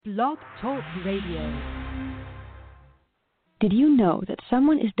Blog Talk Radio. Did you know that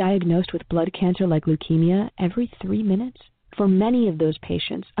someone is diagnosed with blood cancer like leukemia every 3 minutes? For many of those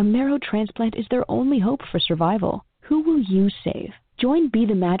patients, a marrow transplant is their only hope for survival. Who will you save? Join Be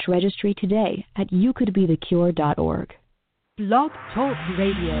the Match Registry today at youcouldbethecure.org. Blog Talk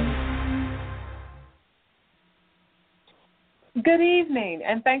Radio. Good evening,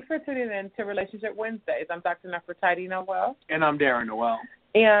 and thanks for tuning in to Relationship Wednesdays. I'm Dr. Nefertiti Noel. And I'm Darren Noel.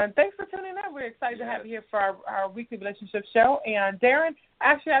 And thanks for tuning in. We're excited to have you here for our weekly relationship show. And Darren,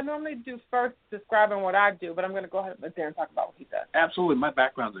 actually, I normally do first describing what I do, but I'm going to go ahead and let Darren talk about what he does. Absolutely. My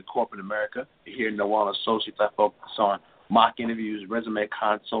background is in corporate America. Here in Noel Associates, I focus on mock interviews, resume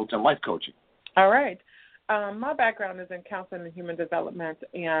consults, and life coaching. All right. My background is in counseling and human development,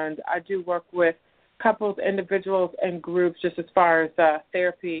 and I do work with couples, individuals, and groups just as far as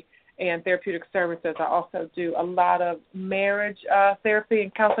therapy and therapeutic services. I also do a lot of marriage therapy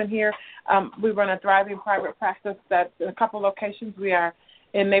and counseling here. We run a thriving private practice that's in a couple locations. We are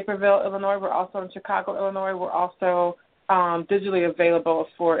in Naperville, Illinois. We're also in Chicago, Illinois. We're also digitally available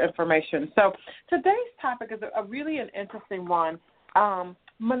for information. So today's topic is a really an interesting one,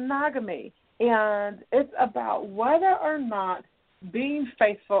 monogamy. And it's about whether or not being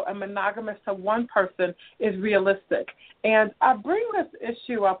faithful and monogamous to one person is realistic. And I bring this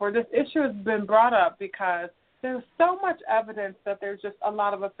issue up, or this issue has been brought up because there's so much evidence that there's just a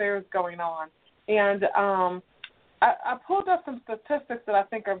lot of affairs going on. And I pulled up some statistics that I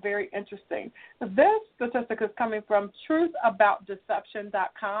think are very interesting. This statistic is coming from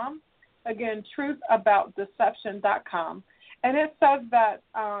truthaboutdeception.com. Again, truthaboutdeception.com. And it says that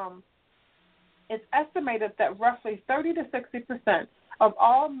it's estimated that roughly 30 to 60% of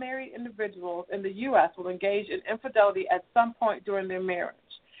all married individuals in the U.S. will engage in infidelity at some point during their marriage.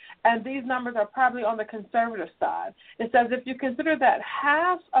 And these numbers are probably on the conservative side. It says if you consider that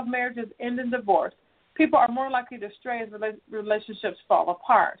half of marriages end in divorce, people are more likely to stray as relationships fall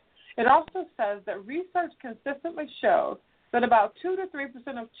apart. It also says that research consistently shows that about 2 to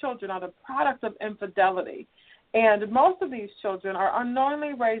 3% of children are the product of infidelity. And most of these children are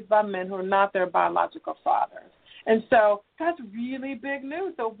unknowingly raised by men who are not their biological fathers. And so that's really big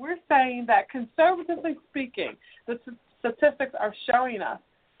news. So we're saying that conservatively speaking, the statistics are showing us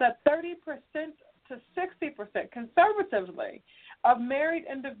that 30% to 60% conservatively of married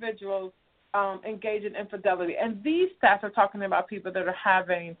individuals engage in infidelity. And these stats are talking about people that are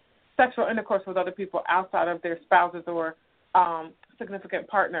having sexual intercourse with other people outside of their spouses or significant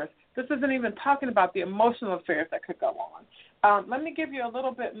partners. This isn't even talking about the emotional affairs that could go on. Let me give you a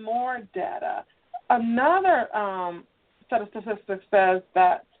little bit more data. Another set of statistics says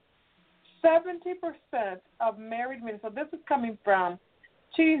that 70% of married men, so this is coming from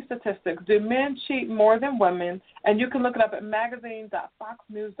cheating statistics, do men cheat more than women? And you can look it up at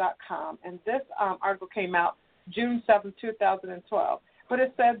magazine.foxnews.com. And this article came out June 7, 2012. But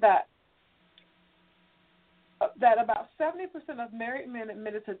it said that about 70% of married men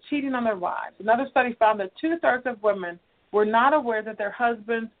admitted to cheating on their wives. Another study found that 2/3 of women were not aware that their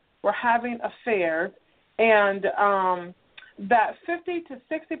husbands were having affairs, and that 50 to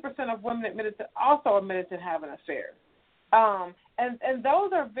 60% of women admitted to having affairs. And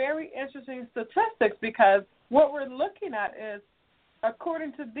those are very interesting statistics because what we're looking at is,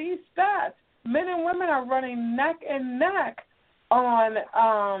 according to these stats, men and women are running neck and neck on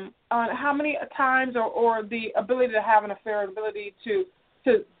how many times or the ability to have an affair, ability to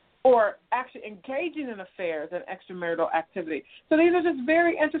or actually engaging in affairs and extramarital activity. So these are just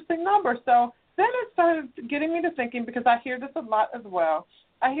very interesting numbers. So then it started getting me to thinking, because I hear this a lot as well.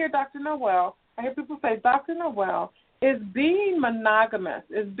 I hear Dr. Noel, I hear people say, Dr. Noel, is being monogamous,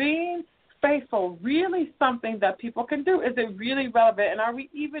 is being faithful really something that people can do? Is it really relevant? And are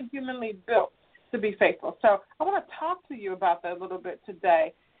we even humanly built to be faithful? So I want to talk to you about that a little bit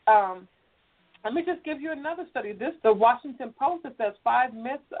today. Let me just give you another study. The Washington Post, it says 5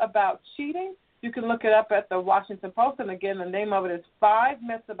 myths about cheating. You can look it up at the Washington Post, and again, the name of it is 5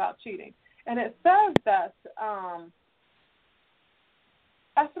 myths about cheating. And it says that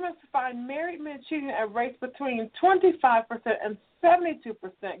estimates find married men cheating at rates between 25% and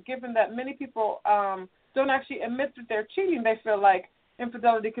 72%, given that many people don't actually admit that they're cheating. They feel like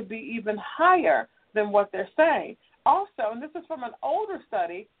infidelity could be even higher than what they're saying. Also, and this is from an older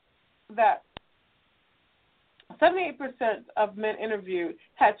study, that 78% of men interviewed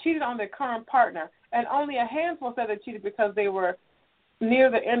had cheated on their current partner, and only a handful said they cheated because they were near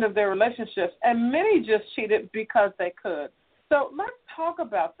the end of their relationships, and many just cheated because they could. So let's talk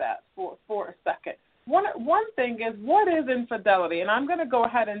about that for a second. One thing is, what is infidelity? And I'm going to go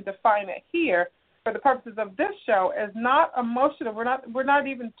ahead and define it here for the purposes of this show, is not emotional. We're not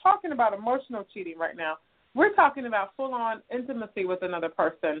even talking about emotional cheating right now. We're talking about full-on intimacy with another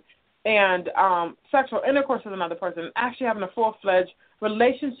person and sexual intercourse with another person, actually having a full-fledged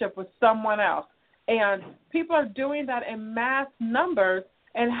relationship with someone else. And people are doing that in mass numbers.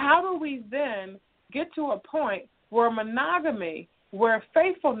 And how do we then get to a point where monogamy, where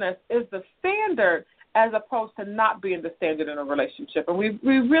faithfulness is the standard as opposed to not being the standard in a relationship? And we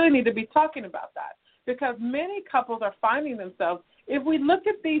really need to be talking about that, because many couples are finding themselves, if we look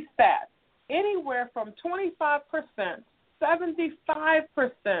at these stats, anywhere from 25%,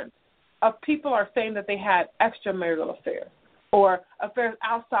 75% of people are saying that they had extramarital affairs or affairs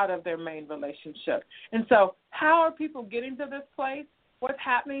outside of their main relationship. And so how are people getting to this place? What's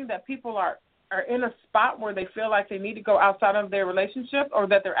happening that people are in a spot where they feel like they need to go outside of their relationship, or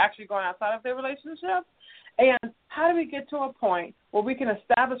that they're actually going outside of their relationship? And how do we get to a point where we can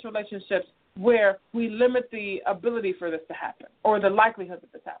establish relationships where we limit the ability for this to happen, or the likelihood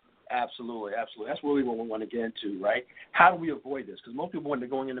that this happens? Absolutely, absolutely. That's really what we want to get into, right? How do we avoid this? Because most people, when they're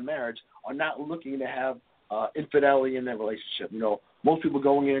going into marriage, are not looking to have infidelity in their relationship. Most people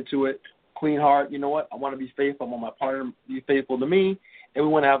going into it, clean heart, you know what, I want to be faithful, I want my partner to be faithful to me, and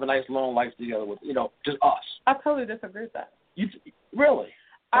we want to have a nice long life together with, just us. I totally disagree with that. Really?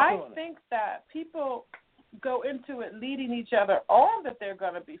 I think that people go into it leading each other on that they're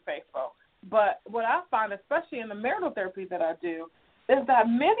going to be faithful. But what I find, especially in the marital therapy that I do, is that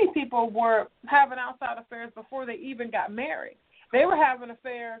many people were having outside affairs before they even got married. They were having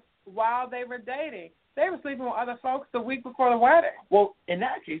affairs while they were dating. They were sleeping with other folks the week before the wedding. Well, in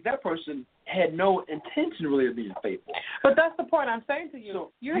that case, that person had no intention really of being faithful. But that's the point I'm saying to you.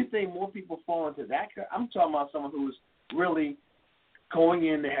 So you think more people fall into that? I'm talking about someone who's really going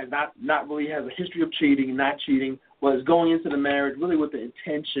in that has not really has a history of cheating, not cheating, was going into the marriage really with the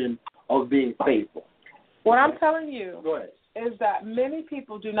intention of being faithful. What I'm telling you Go ahead. is that many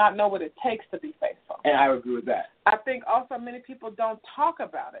people do not know what it takes to be faithful. And I agree with that. I think also many people don't talk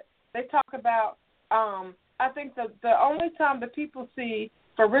about it. They talk about, I think the only time that people see,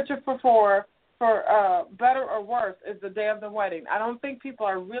 for richer for poor, for better or worse, is the day of the wedding. I don't think people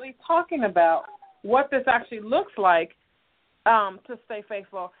are really talking about what this actually looks like to stay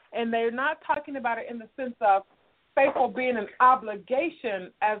faithful. And they're not talking about it in the sense of faithful being an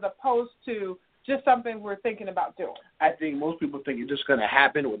obligation as opposed to just something we're thinking about doing. I think most people think it's just going to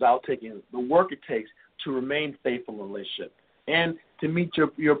happen without taking the work it takes to remain faithful in a relationship and to meet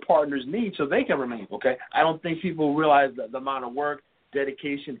your partner's needs so they can remain, okay? I don't think people realize the amount of work,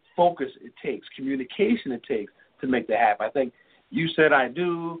 dedication, focus it takes, communication it takes to make that happen. I think you said I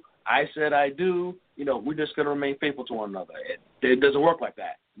do, I said I do, we're just going to remain faithful to one another. It doesn't work like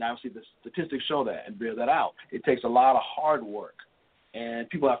that. Now, obviously, the statistics show that and bear that out. It takes a lot of hard work. And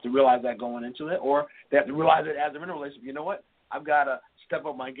people have to realize that going into it, or they have to realize it as they're in a relationship. You know what? I've got to step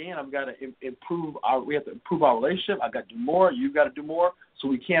up my game. I've got to improve we have to improve our relationship. I've got to do more. You've got to do more so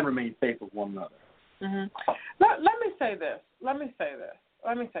we can remain faithful to one another. Mm-hmm. Let me say this.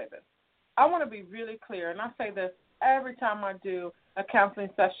 I want to be really clear, and I say this every time I do a counseling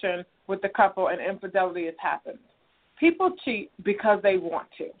session with the couple and infidelity has happened. People cheat because they want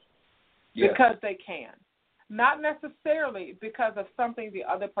to, because they can. Not necessarily because of something the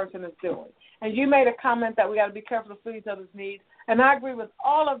other person is doing. And you made a comment that we got to be careful to fill each other's needs. And I agree with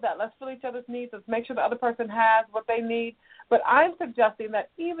all of that. Let's fill each other's needs. Let's make sure the other person has what they need. But I'm suggesting that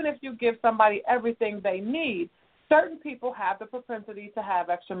even if you give somebody everything they need, certain people have the propensity to have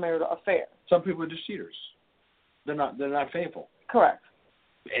extramarital affairs. Some people are just cheaters. They're not faithful. Correct.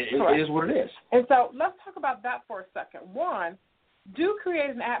 It is what it is. And so let's talk about that for a second. One, do create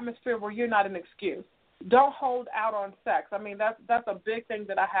an atmosphere where you're not an excuse. Don't hold out on sex. I mean, that's a big thing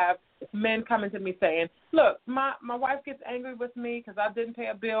that I have men coming to me saying, look, my wife gets angry with me because I didn't pay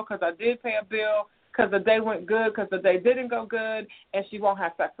a bill, because I did pay a bill, because the day went good, because the day didn't go good, and she won't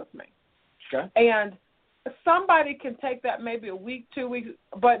have sex with me. Okay. And somebody can take that maybe a week, 2 weeks,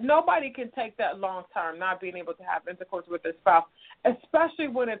 but nobody can take that long term, not being able to have intercourse with their spouse, especially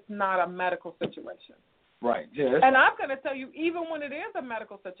when it's not a medical situation. Right. Yes. And I'm going to tell you, even when it is a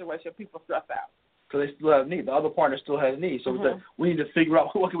medical situation, people stress out. Because they still have needs. The other partner still has needs. So we need to figure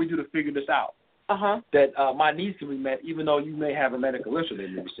out what can we do to figure this out. That my needs can be met, even though you may have a medical issue that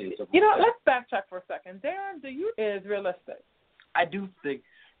you're saying something. Let's backtrack for a second. Darren, is realistic? I do think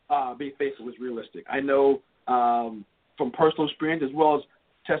being faithful is realistic. I know from personal experience as well as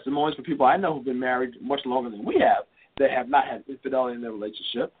testimonies from people I know who've been married much longer than we have that have not had infidelity in their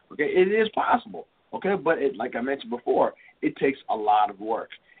relationship. Okay, it is possible. Okay, but like I mentioned before, it takes a lot of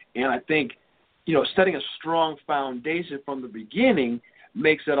work. And I think setting a strong foundation from the beginning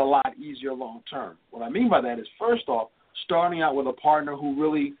makes it a lot easier long term. What I mean by that is, first off, starting out with a partner who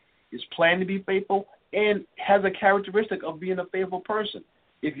really is planning to be faithful and has a characteristic of being a faithful person.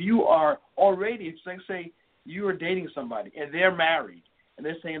 If you are already, it's like, say, you are dating somebody and they're married and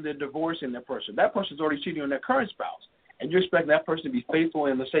they're saying they're divorcing that person's already cheating on their current spouse, and you're expecting that person to be faithful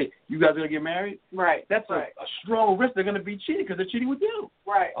and to say, you guys are going to get married? Right. That's a strong risk they're going to be cheating because they're cheating with you.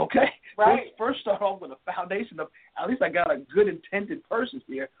 Right. Okay? Right. Let's first start off with a foundation of, at least I got a good intended person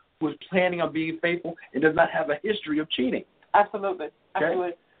here who is planning on being faithful and does not have a history of cheating. Absolutely. Okay?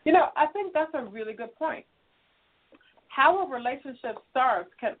 Absolutely. I think that's a really good point. How a relationship starts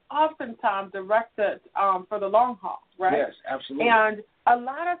can oftentimes direct it for the long haul, right? Yes, absolutely. And a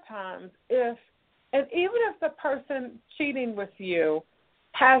lot of times, even if the person cheating with you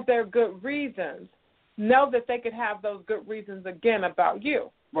has their good reasons, know that they could have those good reasons again about you.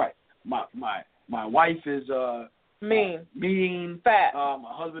 Right. My wife is mean, fat.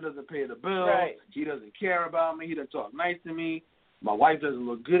 My husband doesn't pay the bills. Right. He doesn't care about me. He doesn't talk nice to me. My wife doesn't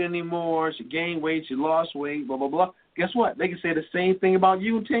look good anymore. She gained weight. She lost weight. Blah blah blah. Guess what? They can say the same thing about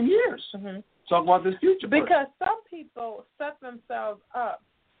you in 10 years. Mm-hmm. Talk about this future person. Because some people set themselves up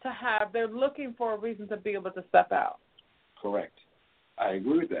to they're looking for a reason to be able to step out. Correct. I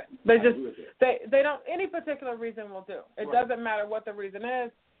agree with that. They don't, any particular reason will do. It doesn't matter what the reason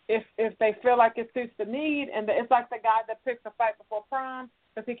is. If they feel like it suits the need, and it's like the guy that picks a fight before prom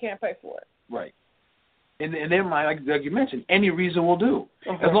because he can't pay for it. Right. And in their mind, like you mentioned, any reason will do.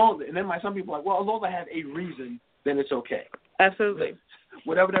 Okay. And then some people are like, well, as long as I have a reason, then it's okay. Absolutely.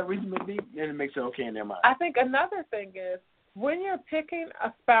 Whatever that reason may be, then it makes it okay in their mind. I think another thing is when you're picking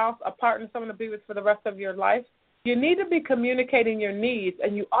a spouse, a partner, someone to be with for the rest of your life, you need to be communicating your needs,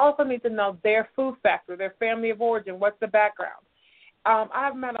 and you also need to know their food factor, their family of origin, what's the background.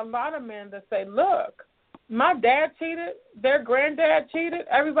 I've met a lot of men that say, look, my dad cheated, their granddad cheated,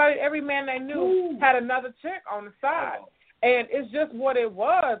 every man they knew had another chick on the side. And it's just what it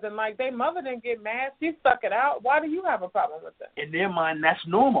was. And, like, their mother didn't get mad. She stuck it out. Why do you have a problem with that? In their mind, that's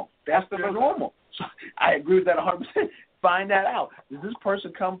normal. That's their normal. So I agree with that 100%. Find that out. Does this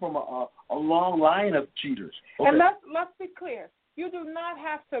person come from a long line of cheaters? Okay. And let's be clear. You do not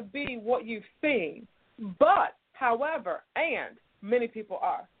have to be what you've seen. But, however, and many people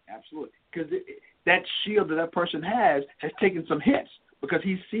are. Absolutely. Because that shield that person has taken some hits because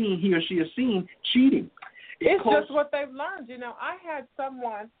he or she has seen cheating. It's just what they've learned. I had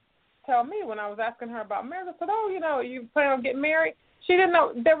someone tell me when I was asking her about marriage, I said, you plan on getting married? She didn't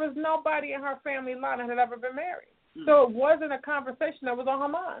know. There was nobody in her family line that had ever been married. Mm. So it wasn't a conversation that was on her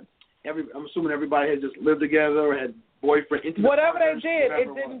mind. I'm assuming everybody had just lived together or had boyfriend. Whatever they did,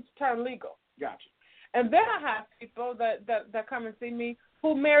 it didn't turn legal. Gotcha. And then I have people that come and see me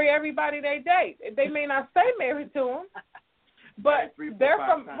who marry everybody they date. They may not stay married to them. But they're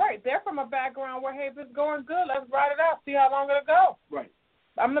from a background where, hey, if it's going good, let's ride it out, see how long it'll go. Right.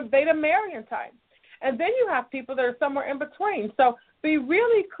 They the marrying type. And then you have people that are somewhere in between. So be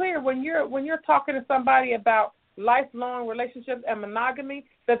really clear when you're talking to somebody about lifelong relationships and monogamy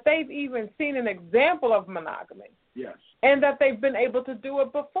that they've even seen an example of monogamy. Yes. And that they've been able to do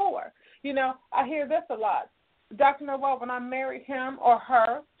it before. I hear this a lot. Dr. Noel, when I married him or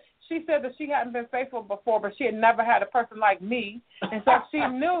her, she said that she hadn't been faithful before, but she had never had a person like me. And so she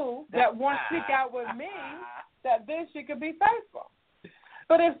knew that once she got with me, that then she could be faithful.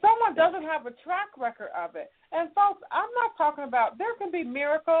 But if someone doesn't have a track record of it, and folks, I'm not talking about, there can be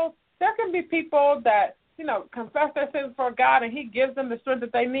miracles. There can be people that, confess their sins for God and he gives them the strength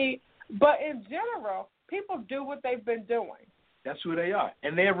that they need. But in general, people do what they've been doing. That's who they are.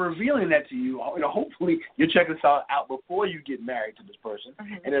 And they're revealing that to you. Hopefully you're checking this out before you get married to this person,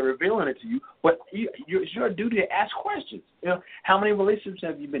 and they're revealing it to you. But it's your duty to ask questions. How many relationships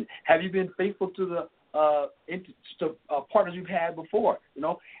have you been? Have you been faithful to the partners you've had before?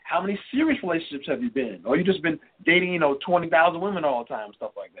 How many serious relationships have you been? Or you just been dating, 20,000 women all the time,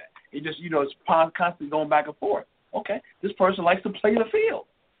 stuff like that. It just, it's constantly going back and forth. Okay, this person likes to play the field.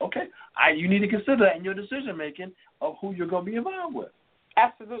 Okay, you need to consider that in your decision making of who you're going to be involved with.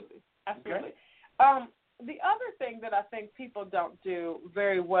 Absolutely. Okay. The other thing that I think people don't do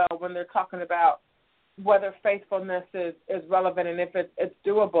very well when they're talking about whether faithfulness is relevant and if it's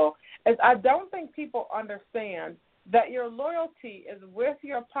doable is I don't think people understand that your loyalty is with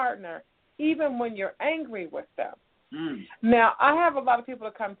your partner even when you're angry with them. Mm. Now, I have a lot of people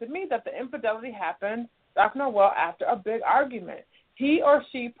that come to me that the infidelity happened, Dr. Noel, after a big argument. He or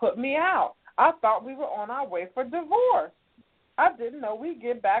she put me out. I thought we were on our way for divorce. I didn't know we'd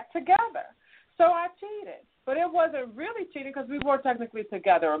get back together. So I cheated. but it wasn't really cheating because we were technically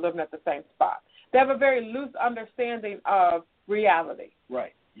together or living at the same spot. They have a very loose understanding of reality.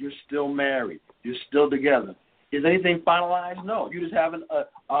 Right. You're still married. You're still together. Is anything finalized? No. You're just having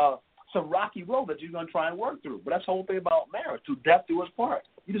some rocky road that you're going to try and work through. But that's the whole thing about marriage. To death do us part.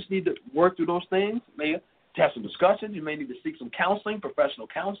 You just need to work through those things. Maybe have some discussions. You may need to seek some counseling, professional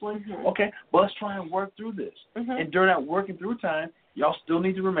counseling. Mm-hmm. Okay, but let's try and work through this. Mm-hmm. And during that working through time, y'all still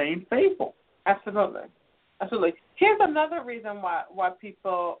need to remain faithful. Absolutely. Absolutely. Here's another reason why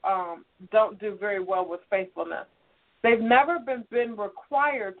people don't do very well with faithfulness. They've never been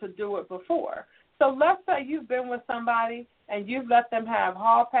required to do it before. So let's say you've been with somebody and you've let them have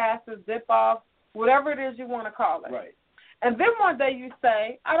hall passes, zip-offs, whatever it is you want to call it. Right. And then one day you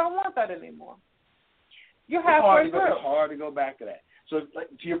say, I don't want that anymore. You're halfway through. It's hard to go back to that. So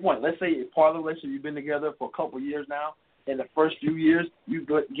to your point, let's say part of the relationship you've been together for a couple of years now. In the first few years, you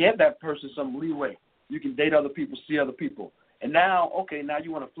give that person some leeway. You can date other people, see other people. And now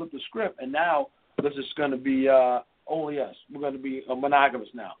you want to flip the script, and now this is going to be only us. We're going to be monogamous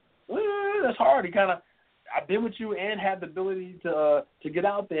now. That's hard. I've been with you and had the ability to get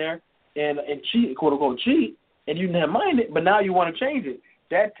out there and cheat, quote unquote cheat, and you didn't mind it, but now you want to change it.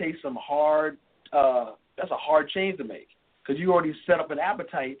 That takes some hard. That's a hard change to make because you already set up an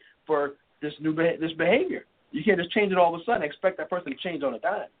appetite for this this behavior. You can't just change it all of a sudden and expect that person to change on a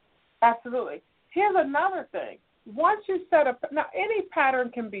dime. Absolutely. Here's another thing. Once you set up, now any pattern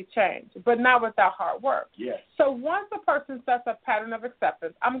can be changed, but not without hard work. Yes. So once a person sets a pattern of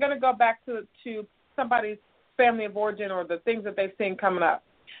acceptance, I'm going to go back to somebody's family of origin or the things that they've seen coming up.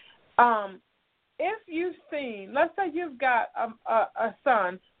 If you've seen, let's say you've got a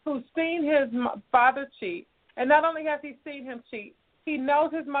son who's seen his father cheat, and not only has he seen him cheat, he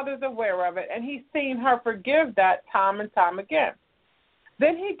knows his mother's aware of it, and he's seen her forgive that time and time again.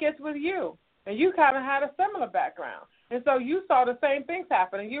 Then he gets with you, and you kind of had a similar background. And so you saw the same things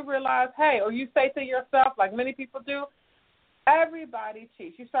happen, and you realize, hey, or you say to yourself, like many people do, everybody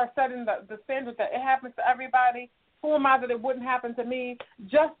cheats. You start setting the standard that it happens to everybody. Who am I that it wouldn't happen to me?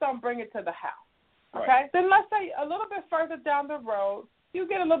 Just don't bring it to the house. Okay? Right. Then let's say a little bit further down the road, you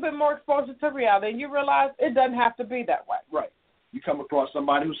get a little bit more exposure to reality, and you realize it doesn't have to be that way. Right. You come across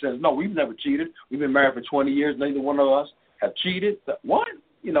somebody who says, no, we've never cheated. We've been married for 20 years. Neither one of us have cheated. What?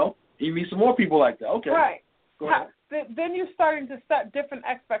 You meet some more people like that. Okay. Right. Then you're starting to set different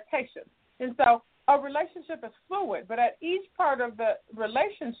expectations. And so a relationship is fluid, but at each part of the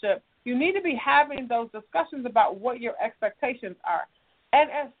relationship, you need to be having those discussions about what your expectations are.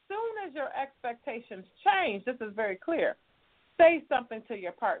 And as soon as your expectations change, this is very clear, say something to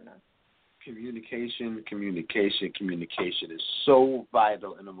your partner. Communication is so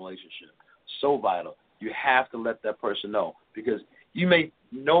vital in a relationship. So vital. You have to let that person know because you may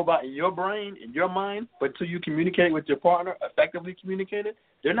know about in your brain, in your mind, but until you communicate with your partner, effectively communicated,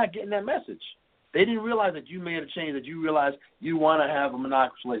 they're not getting that message. They didn't realize that you made a change, that you realized you want to have a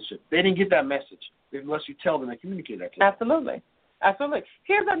monogamous relationship. They didn't get that message unless you tell them and communicate that to them. Absolutely. Absolutely.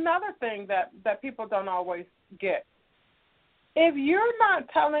 Here's another thing that people don't always get. If you're not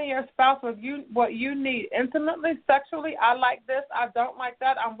telling your spouse what you need intimately, sexually, I like this, I don't like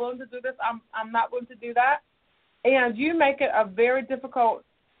that, I'm willing to do this, I'm not willing to do that, and you make it a very difficult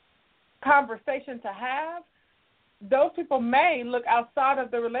conversation to have, those people may look outside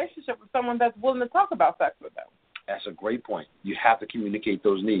of the relationship with someone that's willing to talk about sex with them. That's a great point. You have to communicate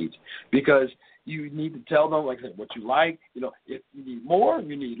those needs because you need to tell them, like I said, what you like. If you need more,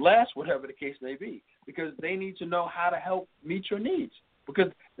 you need less, whatever the case may be, because they need to know how to help meet your needs.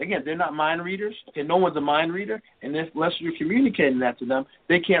 Because, again, they're not mind readers. Okay, no one's a mind reader, and unless you're communicating that to them,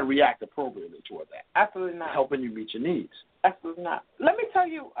 they can't react appropriately toward that. Absolutely not. Helping you meet your needs. Absolutely not. Let me tell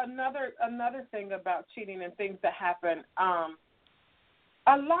you another thing about cheating and things that happen.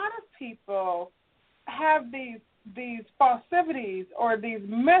 A lot of people have these falsities or these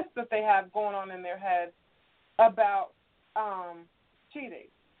myths that they have going on in their heads about cheating.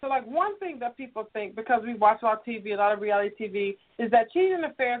 So, like, one thing that people think, because we watch a lot of TV, a lot of reality TV, is that cheating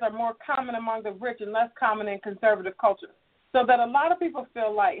affairs are more common among the rich and less common in conservative cultures. So that a lot of people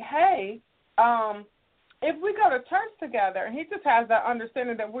feel like, hey, if we go to church together and he just has that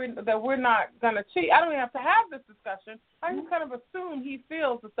understanding that we're not going to cheat, I don't even have to have this discussion. I just kind of assume he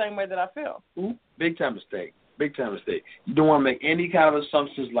feels the same way that I feel. Big time mistake. Big time mistake. You don't want to make any kind of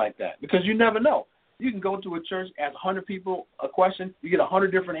assumptions like that because you never know. You can go to a church, ask 100 people a question, you get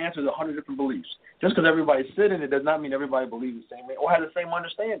 100 different answers, 100 different beliefs. Just because everybody's sitting, it does not mean everybody believes the same way or has the same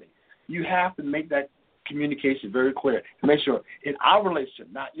understanding. You have to make that communication very clear to make sure in our relationship,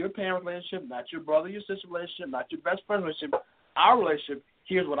 not your parent relationship, not your brother, your sister relationship, not your best friend relationship, our relationship,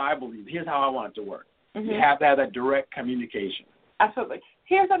 here's what I believe, here's how I want it to work. Mm-hmm. You have to have that direct communication. Absolutely.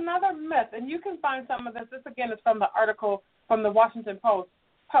 Here's another myth, and you can find some of this. This, again, is from the article from the Washington Post,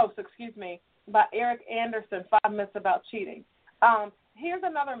 by Eric Anderson, 5 Myths About Cheating. Here's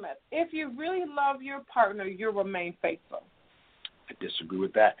another myth. If you really love your partner, you'll remain faithful. I disagree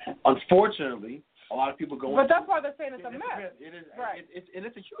with that. Unfortunately, a lot of people go But that's why they're saying it's a myth. It is, right. And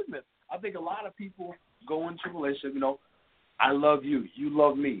it's a huge myth. I think a lot of people go into a relationship, I love you, you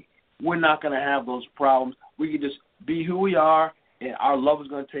love me. We're not going to have those problems. We can just be who we are, and our love is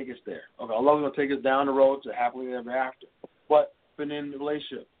going to take us there. Okay, our love is going to take us down the road to happily ever after. But been in the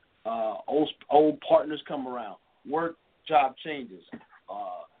relationship, old partners come around, work, job changes,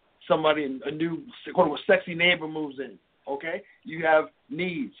 a new quote-unquote sexy neighbor moves in. Okay, you have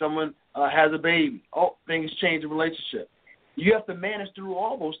needs. Someone has a baby. Oh, things change in the relationship. You have to manage through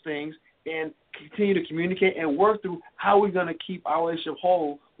all those things and continue to communicate and work through how we're going to keep our relationship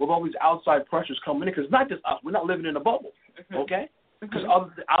whole with all these outside pressures coming in. Because it's not just us. We're not living in a bubble, okay? Because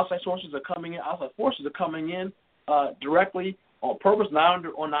other outside sources are coming in, outside forces are coming in directly on purpose, not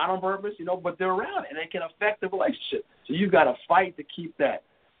on purpose, but they're around and they can affect the relationship. So you've got to fight to keep that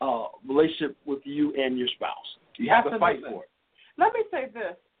relationship with you and your spouse. You have to fight for it. Let me say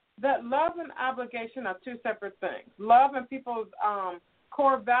this, that love and obligation are two separate things. Love and people's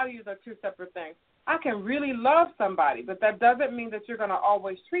core values are two separate things. I can really love somebody, but that doesn't mean that you're going to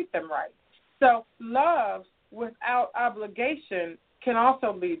always treat them right. So love without obligation can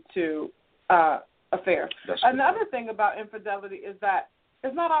also lead to affairs. Another thing about infidelity is that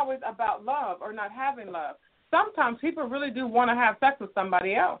it's not always about love or not having love. Sometimes people really do want to have sex with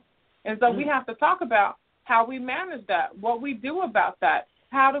somebody else. And so we have to talk about how we manage that, what we do about that.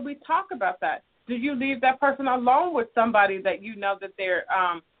 How do we talk about that? Do you leave that person alone with somebody that you know that they're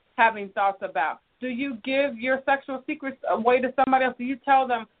having thoughts about? Do you give your sexual secrets away to somebody else? Do you tell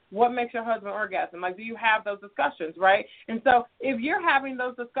them what makes your husband orgasm? Like, do you have those discussions, right? And so if you're having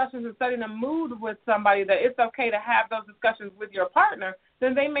those discussions and setting a mood with somebody that it's okay to have those discussions with your partner,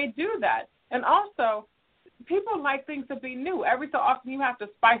 then they may do that. And also, people like things to be new. Every so often you have to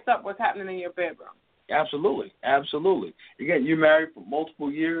spice up what's happening in your bedroom. Absolutely. Again, you're married for multiple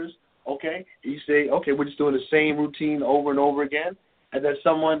years, okay? You say, okay, we're just doing the same routine over and over again, and then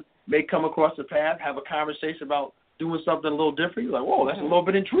someone may come across the path, have a conversation about doing something a little different. You're like, whoa, that's a little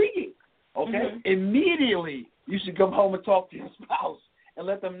bit intriguing, okay? Immediately, you should come home and talk to your spouse and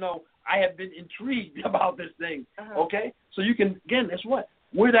let them know, I have been intrigued about this thing, okay? So you can, again, that's what?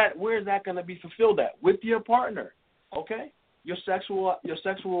 Where is that going to be fulfilled at? With your partner, okay? Your sexual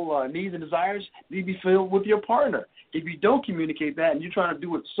needs and desires need to be filled with your partner. If you don't communicate that and you're trying to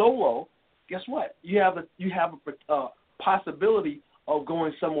do it solo, guess what? You have a possibility of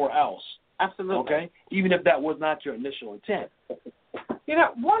going somewhere else. Absolutely. Okay? Even if that was not your initial intent.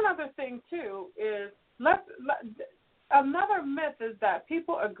 One other thing, too, is another myth is that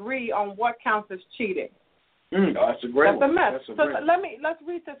people agree on what counts as cheating. That's a great one. That's a myth. Let's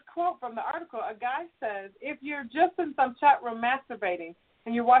read this quote from the article. A guy says, if you're just in some chat room masturbating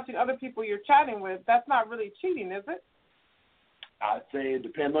and you're watching other people you're chatting with, that's not really cheating, is it? I'd say it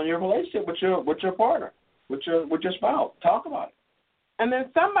depends on your relationship with your partner, with your spouse. Talk about it. And then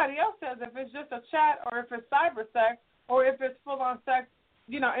somebody else says if it's just a chat or if it's cyber sex or if it's full-on sex,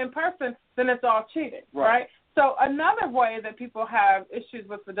 in person, then it's all cheating, right? So another way that people have issues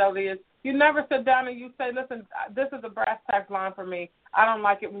with fidelity is you never sit down and you say, listen, this is a brass tack line for me. I don't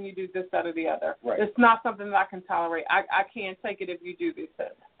like it when you do this, that, or the other. Right. It's not something that I can tolerate. I can't take it if you do these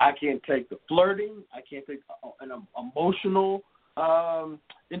things. I can't take the flirting. I can't take an emotional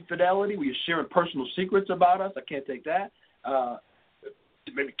infidelity where you're sharing personal secrets about us. I can't take that.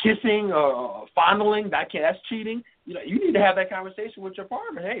 Maybe kissing or fondling, that's cheating. You need to have that conversation with your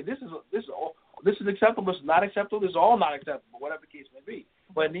partner. Hey, this is acceptable. This is not acceptable. This is all not acceptable, whatever the case may be.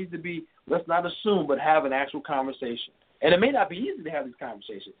 But it needs to be, let's not assume, but have an actual conversation. And it may not be easy to have these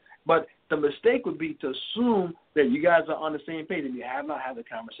conversations, but the mistake would be to assume that you guys are on the same page and you have not had the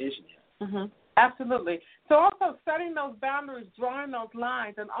conversation yet. Mm-hmm. Absolutely. So also setting those boundaries, drawing those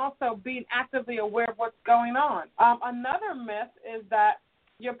lines, and also being actively aware of what's going on. Another myth is that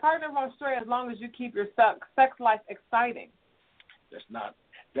your partner won't stray as long as you keep your sex life exciting.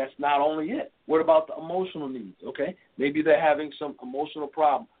 That's not only it. What about the emotional needs, okay? Maybe they're having some emotional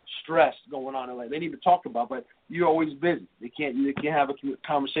problem, stress going on in life. They need to talk about, but you're always busy. They can't have a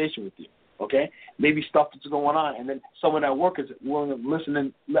conversation with you, okay? Maybe stuff that's going on, and then someone at work is willing to listen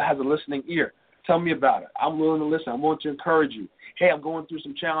and has a listening ear. Tell me about it. I'm willing to listen. I'm willing to encourage you. Hey, I'm going through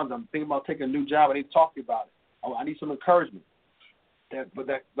some challenges. I'm thinking about taking a new job. I need to talk to you about it. I need some encouragement.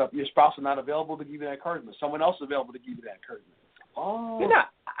 But your spouse is not available to give you that encouragement. Someone else is available to give you that encouragement. Oh.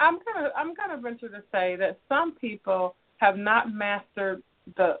 I'm gonna venture to say that some people have not mastered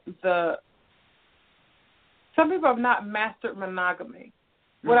some people have not mastered monogamy.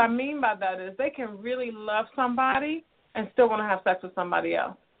 Mm. What I mean by that is they can really love somebody and still want to have sex with somebody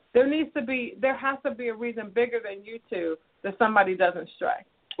else. There has to be a reason bigger than you two that somebody doesn't stray.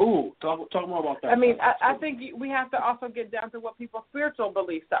 Ooh, talk more about that. I mean, I think we have to also get down to what people's spiritual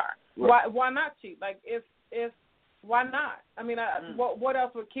beliefs are. Right. Why not cheat? Like, if why not? I mean, what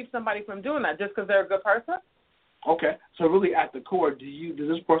else would keep somebody from doing that? Just because they're a good person? Okay, so really at the core, does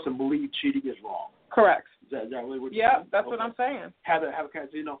this person believe cheating is wrong? Correct. Is that really what you're saying? That's what I'm saying.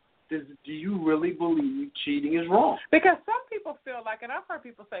 Do you really believe cheating is wrong? Because some people feel like, and I've heard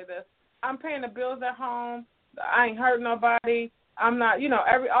people say this, I'm paying the bills at home, I ain't hurt nobody, I'm not,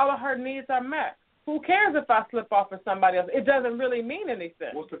 all of her needs are met. Who cares if I slip off with somebody else? It doesn't really mean anything.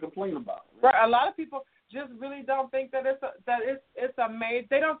 What's to complain about? Right. A lot of people just really don't think that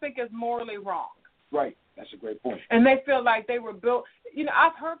they don't think it's morally wrong. Right. That's a great point. And they feel like they were built.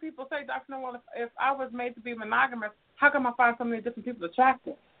 I've heard people say, Dr. Noel, if I was made to be monogamous, how come I find so many different people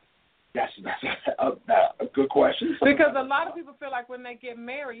attractive? That's a good question. Because a lot of people feel like when they get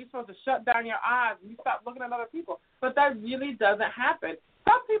married, you're supposed to shut down your eyes and you stop looking at other people. But that really doesn't happen.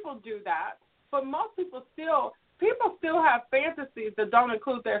 Some people do that, but most people still have fantasies that don't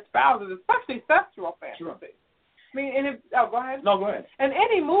include their spouses, especially sexual fantasies. Sure. I mean, go ahead. No, go ahead. And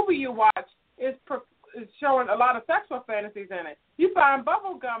any movie you watch is showing a lot of sexual fantasies in it. You find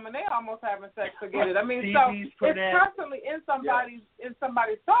bubble gum and they almost having sex, forget it. I mean, so it's constantly in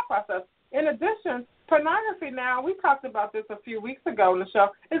somebody's thought process. In addition, pornography now, we talked about this a few weeks ago on the show,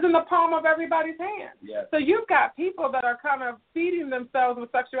 is in the palm of everybody's hand. Yes. So you've got people that are kind of feeding themselves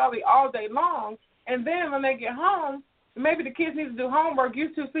with sexuality all day long, and then when they get home, maybe the kids need to do homework,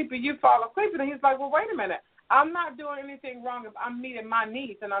 you're too sleepy, you fall asleep, and he's like, well, wait a minute. I'm not doing anything wrong if I'm meeting my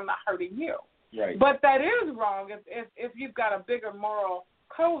needs and I'm not hurting you. Right. But that is wrong if you've got a bigger moral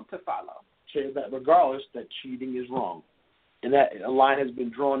code to follow. Say that regardless, that cheating is wrong. And that a line has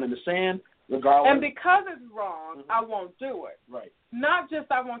been drawn in the sand, regardless. And because it's wrong, I won't do it. Right. Not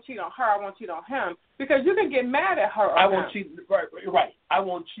just I won't cheat on her, I won't cheat on him. Because you can get mad at her or I him. won't cheat. Right. I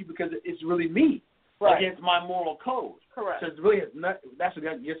won't cheat because it's really me. Right. Against my moral code. Correct. So it really has that's what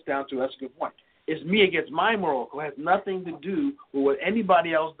that gets down to. That's a good point. It's me against my moral code. It has nothing to do with what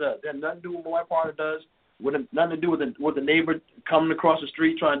anybody else does. It has nothing to do with what my partner does. Nothing to do with the neighbor coming across the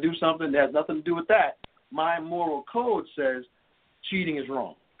street trying to do something. It has nothing to do with that. My moral code says cheating is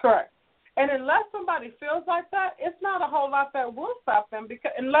wrong. Correct. And unless somebody feels like that, it's not a whole lot that will stop them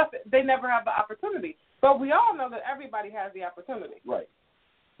unless they never have the opportunity. But we all know that everybody has the opportunity. Right.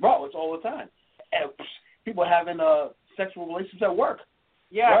 Well, it's all the time. And people having sexual relations at work.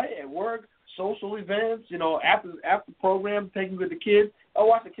 Yeah. Right? At work, social events, after program, taking with the kids. Oh,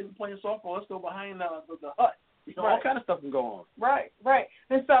 watch the kids playing softball. Let's go behind the hut. All kind of stuff can go on. Right.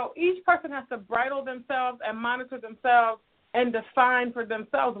 And so each person has to bridle themselves and monitor themselves and define for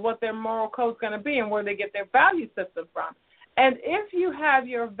themselves what their moral code's going to be and where they get their value system from. And if you have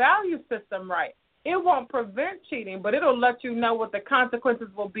your value system right, it won't prevent cheating, but it'll let you know what the consequences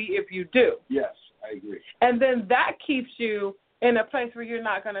will be if you do. Yes, I agree. And then that keeps you in a place where you're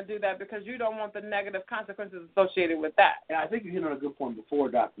not going to do that because you don't want the negative consequences associated with that. And I think you hit on a good point before,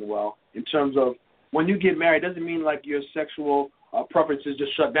 Dr. Noel, in terms of when you get married, it doesn't mean like your sexual preferences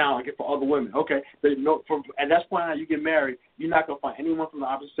just shut down like for other women. Okay, at that point now you get married, you're not going to find anyone from the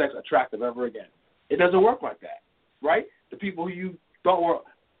opposite sex attractive ever again. It doesn't work like that, right? The people who you thought were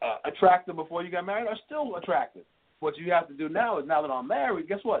attractive before you got married are still attractive. What you have to do now is, now that I'm married,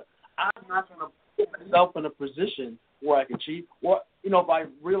 guess what? I'm not going to put myself in a position where I can cheat. Or, if I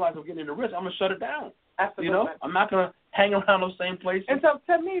realize I'm getting into risk, I'm going to shut it down. Absolutely. I'm not going to hang around those same places. And so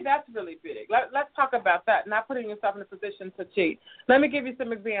to me, that's really big. Let's talk about that, not putting yourself in a position to cheat. Let me give you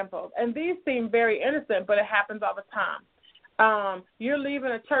some examples. And these seem very innocent, but it happens all the time. You're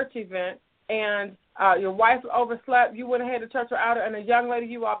leaving a church event, and your wife overslept. You went ahead to church without her, and a young lady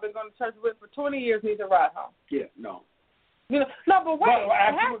you all been going to church with for 20 years needs a ride home. Yeah, no. No, but wait. Well,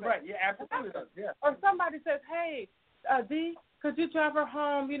 absolutely right. Yeah, absolutely. Yeah. Or somebody says, hey, D, could you drive her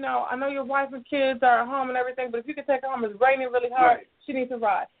home? I know your wife and kids are at home and everything, but if you could take her home, it's raining really hard. Right. She needs a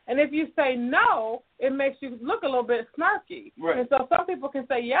ride. And if you say no, it makes you look a little bit snarky. Right. And so some people can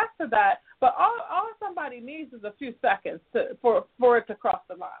say yes to that, but all somebody needs is a few seconds for it to cross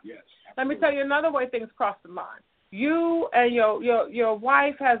the line. Yes. Absolutely. Let me tell you another way things cross the line. You and your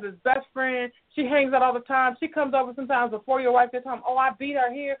wife has this best friend. She hangs out all the time. She comes over sometimes before your wife gets home. Oh, I beat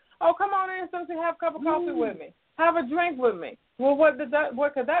her here. Oh, come on in, Susie, have a cup of coffee with me. Have a drink with me. Well, what could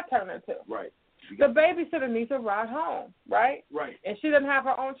that turn into? Right. The babysitter needs a ride home, right? Right. And she doesn't have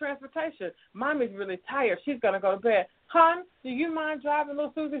her own transportation. Mommy's really tired. She's going to go to bed. Hon, do you mind driving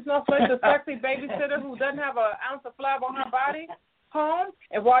little Susie Snowflake, the sexy babysitter who doesn't have an ounce of flab on her body, home?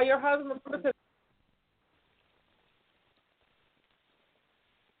 And while your husband is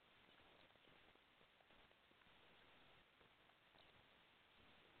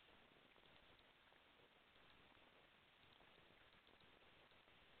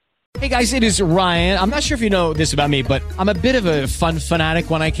Hey guys, it is Ryan. I'm not sure if you know this about me, but I'm a bit of a fun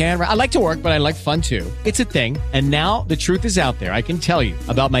fanatic when I can. I like to work, but I like fun too. It's a thing. And now the truth is out there. I can tell you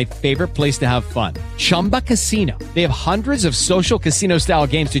about my favorite place to have fun. Chumba Casino. They have hundreds of social casino style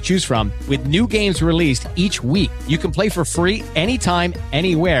games to choose from with new games released each week. You can play for free anytime,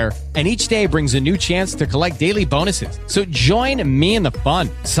 anywhere. And each day brings a new chance to collect daily bonuses. So join me in the fun.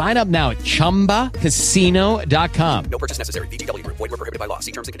 Sign up now at ChumbaCasino.com. No purchase necessary. VGW Group. Void where prohibited by law.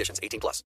 See terms and conditions. 18+.